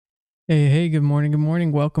Hey, good morning, good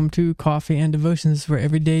morning. Welcome to Coffee and Devotions, where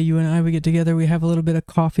every day you and I, we get together, we have a little bit of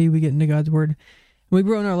coffee, we get into God's Word, and we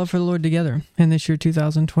grow in our love for the Lord together. And this year,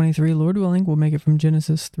 2023, Lord willing, we'll make it from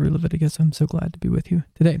Genesis through Leviticus. I'm so glad to be with you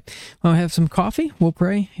today. We'll have some coffee, we'll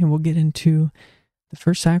pray, and we'll get into the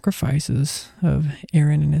first sacrifices of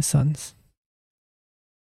Aaron and his sons.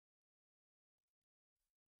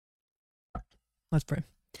 Let's pray.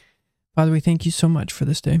 Father, we thank you so much for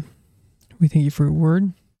this day. We thank you for your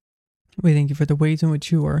word. We thank you for the ways in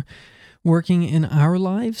which you are working in our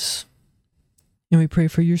lives. And we pray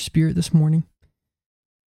for your Spirit this morning,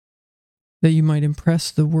 that you might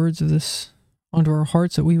impress the words of this onto our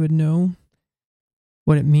hearts, that we would know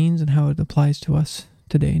what it means and how it applies to us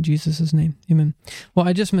today. In Jesus' name, amen. Well,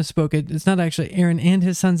 I just misspoke. It's not actually Aaron and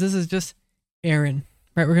his sons. This is just Aaron.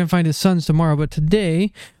 Right? We're going to find his sons tomorrow. But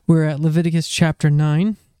today, we're at Leviticus chapter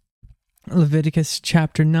 9. Leviticus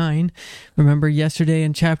chapter 9. Remember yesterday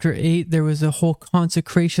in chapter 8, there was a whole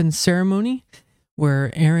consecration ceremony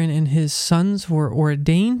where Aaron and his sons were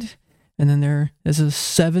ordained. And then there is a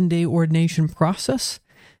 7-day ordination process.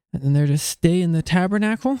 And then they're to stay in the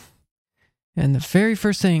tabernacle. And the very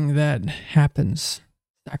first thing that happens,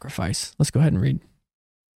 sacrifice. Let's go ahead and read.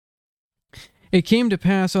 It came to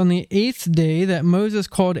pass on the 8th day that Moses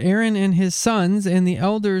called Aaron and his sons and the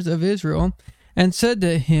elders of Israel, and said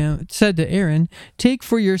to Aaron, "Take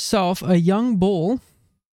for yourself a young bull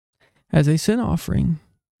as a sin offering,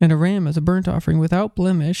 and a ram as a burnt offering without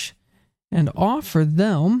blemish, and offer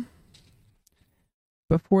them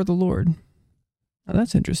before the Lord." Now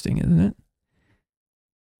that's interesting, isn't it?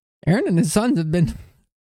 Aaron and his sons have been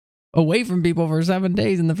away from people for 7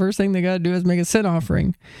 days, and the first thing they got to do is make a sin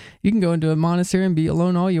offering. You can go into a monastery and be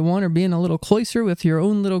alone all you want, or be in a little cloister with your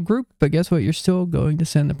own little group, but guess what? You're still going to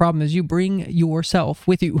sin. The problem is you bring yourself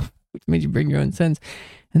with you, which means you bring your own sins.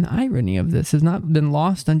 And the irony of this has not been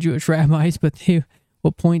lost on Jewish rabbis, but they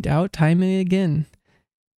will point out time and again.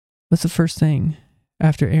 What's the first thing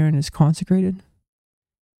after Aaron is consecrated?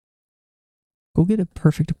 Go get a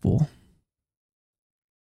perfect bull.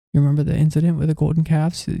 You remember the incident with the golden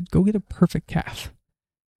calves? Go get a perfect calf.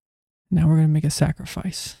 Now we're going to make a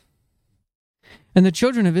sacrifice. And the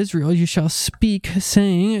children of Israel you shall speak,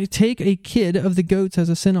 saying, "Take a kid of the goats as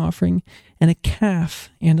a sin offering, and a calf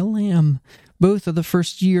and a lamb, both of the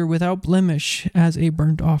first year without blemish, as a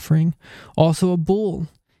burnt offering. Also a bull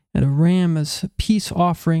and a ram as peace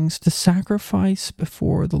offerings to sacrifice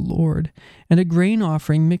before the Lord, and a grain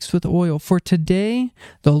offering mixed with oil. For today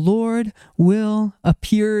the Lord will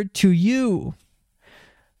appear to you."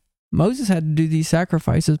 Moses had to do these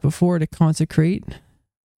sacrifices before to consecrate,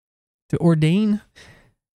 to ordain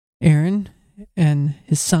Aaron and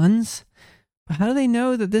his sons. But how do they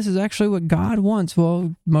know that this is actually what God wants?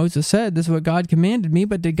 Well, Moses said, "This is what God commanded me,"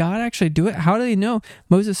 but did God actually do it? How do they know?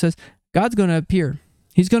 Moses says, God's going to appear.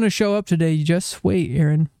 He's going to show up today. You just wait,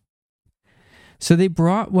 Aaron. So they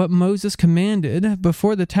brought what Moses commanded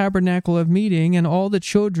before the tabernacle of meeting, and all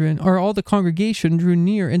the congregation drew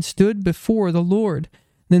near and stood before the Lord.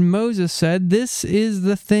 Then Moses said, "This is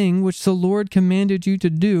the thing which the Lord commanded you to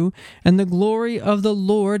do, and the glory of the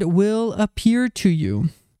Lord will appear to you."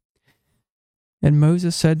 And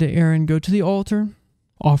Moses said to Aaron, "Go to the altar,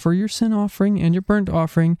 offer your sin offering and your burnt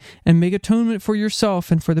offering, and make atonement for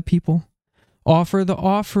yourself and for the people. Offer the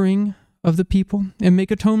offering of the people and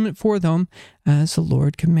make atonement for them as the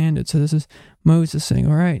Lord commanded." So this is Moses saying,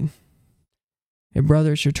 all right, hey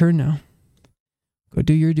brother, it's your turn now. Go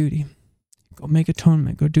do your duty. Go make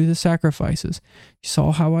atonement. Go do the sacrifices. You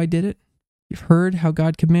saw how I did it. You've heard how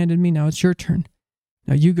God commanded me. Now it's your turn.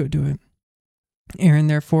 Now you go do it. Aaron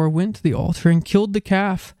therefore went to the altar and killed the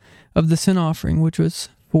calf of the sin offering, which was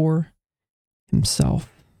for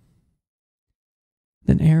himself.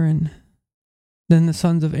 Then the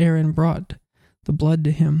sons of Aaron brought the blood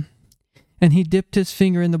to him, and he dipped his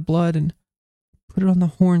finger in the blood and put it on the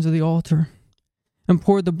horns of the altar, and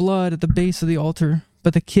poured the blood at the base of the altar.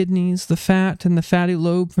 But the kidneys, the fat, and the fatty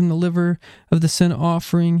lobe from the liver of the sin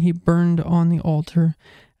offering he burned on the altar,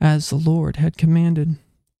 as the Lord had commanded.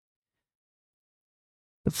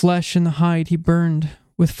 The flesh and the hide he burned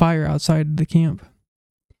with fire outside the camp.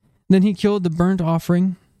 Then he killed the burnt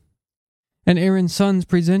offering, and Aaron's sons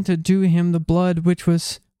presented to him the blood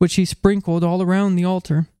which he sprinkled all around the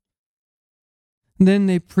altar. Then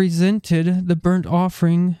they presented the burnt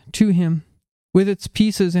offering to him, with its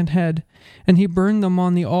pieces and head, and he burned them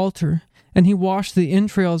on the altar. And he washed the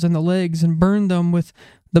entrails and the legs, and burned them with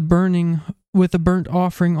the burnt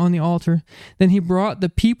offering on the altar. Then he brought the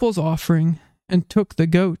people's offering, and took the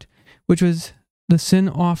goat, which was the sin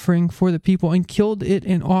offering for the people, and killed it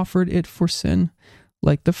and offered it for sin,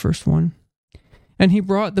 like the first one. And he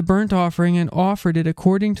brought the burnt offering and offered it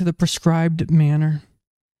according to the prescribed manner.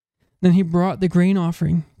 Then he brought the grain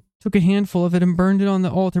offering, took a handful of it, and burned it on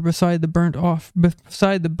the altar beside the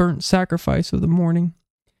burnt sacrifice of the morning.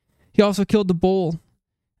 He also killed the bull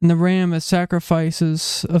and the ram as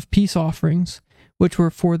sacrifices of peace offerings, which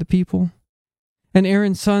were for the people. And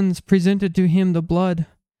Aaron's sons presented to him the blood,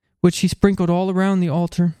 which he sprinkled all around on the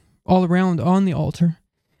altar,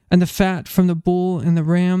 and the fat from the bull and the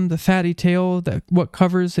ram, the fatty tail, what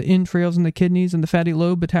covers the entrails and the kidneys, and the fatty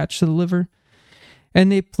lobe attached to the liver.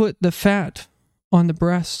 And they put the fat on the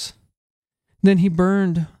breasts. Then he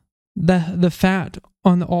burned the fat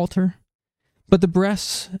on the altar. But the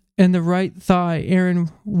breasts and the right thigh Aaron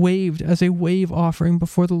waved as a wave offering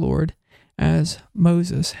before the Lord, as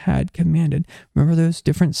Moses had commanded. Remember those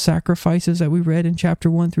different sacrifices that we read in chapter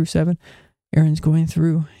 1 through 7? Aaron's going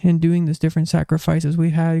through and doing these different sacrifices.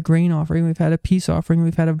 We've had a grain offering, we've had a peace offering,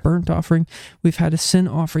 we've had a burnt offering, we've had a sin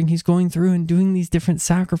offering. He's going through and doing these different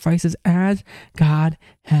sacrifices as God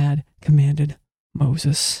had commanded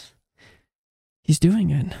Moses. He's doing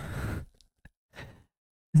it.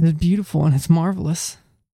 It's beautiful and it's marvelous.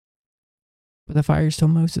 But the fire is still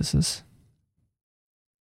Moses's.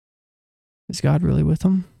 Is God really with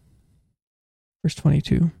him? Verse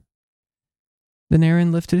 22. Then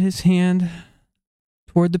Aaron lifted his hand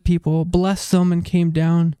toward the people, blessed them, and came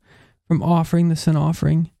down from offering the sin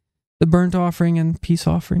offering, the burnt offering, and peace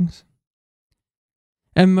offerings.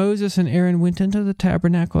 And Moses and Aaron went into the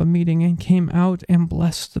tabernacle of meeting and came out and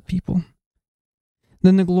blessed the people.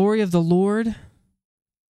 Then the glory of the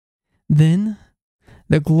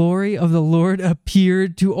Lord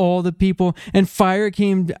appeared to all the people, and fire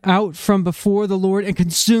came out from before the Lord and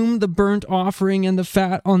consumed the burnt offering and the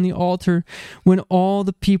fat on the altar. When all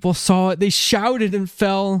the people saw it, they shouted and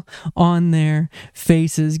fell on their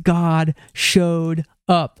faces. God showed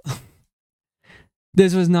up.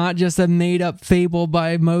 This was not just a made-up fable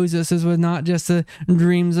by Moses. This was not just the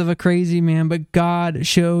dreams of a crazy man, but God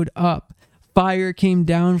showed up. Fire came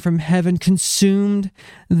down from heaven, consumed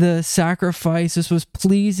the sacrifice. This was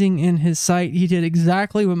pleasing in his sight. He did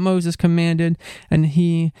exactly what Moses commanded, and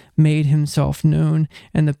he made himself known,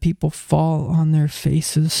 and the people fall on their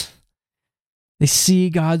faces. They see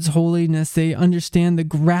God's holiness. They understand the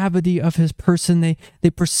gravity of his person. They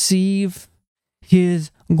perceive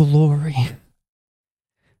his glory.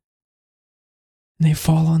 And they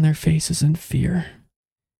fall on their faces in fear,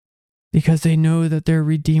 because they know that their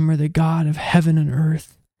Redeemer, the God of heaven and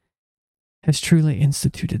earth, has truly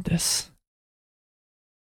instituted this.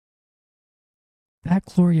 That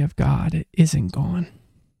glory of God isn't gone.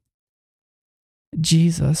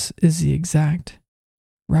 Jesus is the exact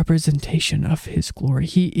representation of his glory.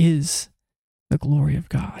 He is the glory of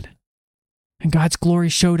God. And God's glory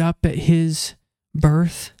showed up at his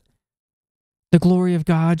birth. The glory of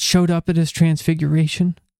God showed up at his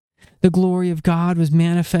transfiguration. The glory of God was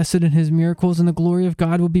manifested in his miracles, and the glory of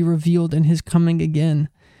God will be revealed in his coming again.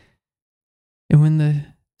 And when the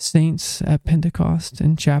saints at Pentecost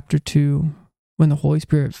in chapter 2, when the Holy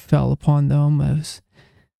Spirit fell upon them as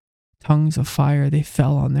tongues of fire, they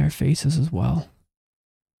fell on their faces as well.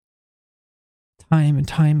 Time and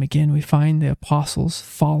time again, we find the apostles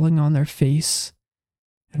falling on their face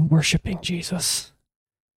and worshiping Jesus.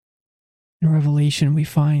 In Revelation, we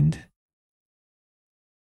find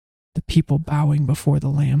the people bowing before the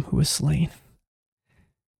Lamb who was slain,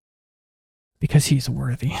 because he's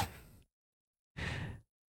worthy.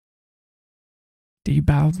 Do you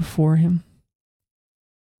bow before him?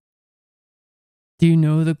 Do you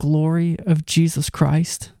know the glory of Jesus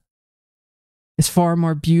Christ is far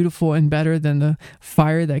more beautiful and better than the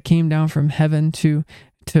fire that came down from heaven to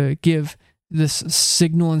give this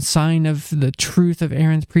signal and sign of the truth of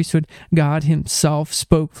Aaron's priesthood? God himself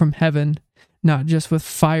spoke from heaven, not just with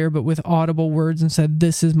fire, but with audible words, and said,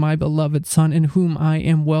 "This is my beloved Son, in whom I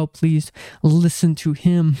am well pleased. Listen to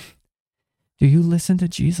him." Do you listen to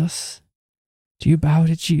Jesus? Do you bow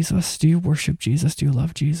to Jesus? Do you worship Jesus? Do you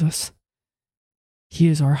love Jesus? He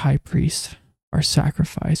is our high priest, our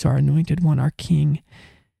sacrifice, our anointed one, our king,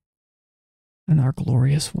 and our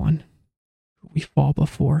glorious one, who we fall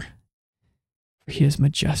before, for he is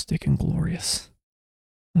majestic and glorious.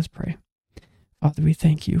 Let's pray. Father, we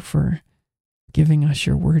thank you for giving us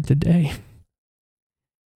your word today,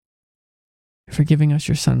 for giving us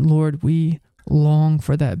your Son. Lord, we long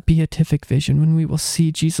for that beatific vision when we will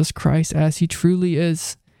see Jesus Christ as he truly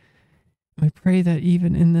is. We pray that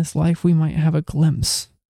even in this life we might have a glimpse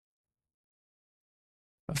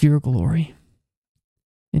of your glory.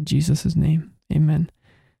 In Jesus' name, amen.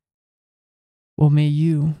 Well, may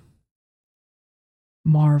you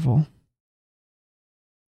marvel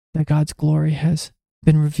that God's glory has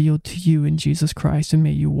been revealed to you in Jesus Christ, and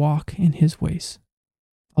may you walk in his ways.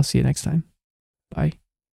 I'll see you next time. Bye.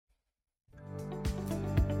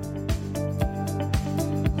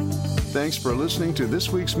 Thanks for listening to this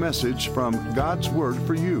week's message from God's Word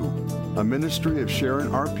for You, a ministry of Sharon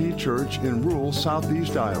RP Church in rural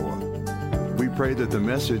southeast Iowa. We pray that the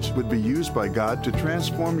message would be used by God to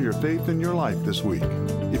transform your faith and your life this week.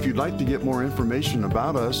 If you'd like to get more information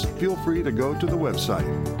about us, feel free to go to the website,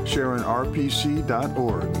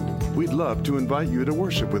 SharonRPC.org. We'd love to invite you to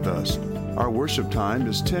worship with us. Our worship time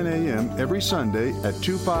is 10 a.m. every Sunday at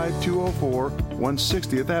 25204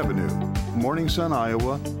 160th Avenue, Morning Sun,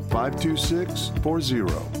 Iowa,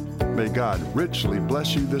 52640. May God richly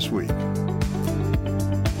bless you this week.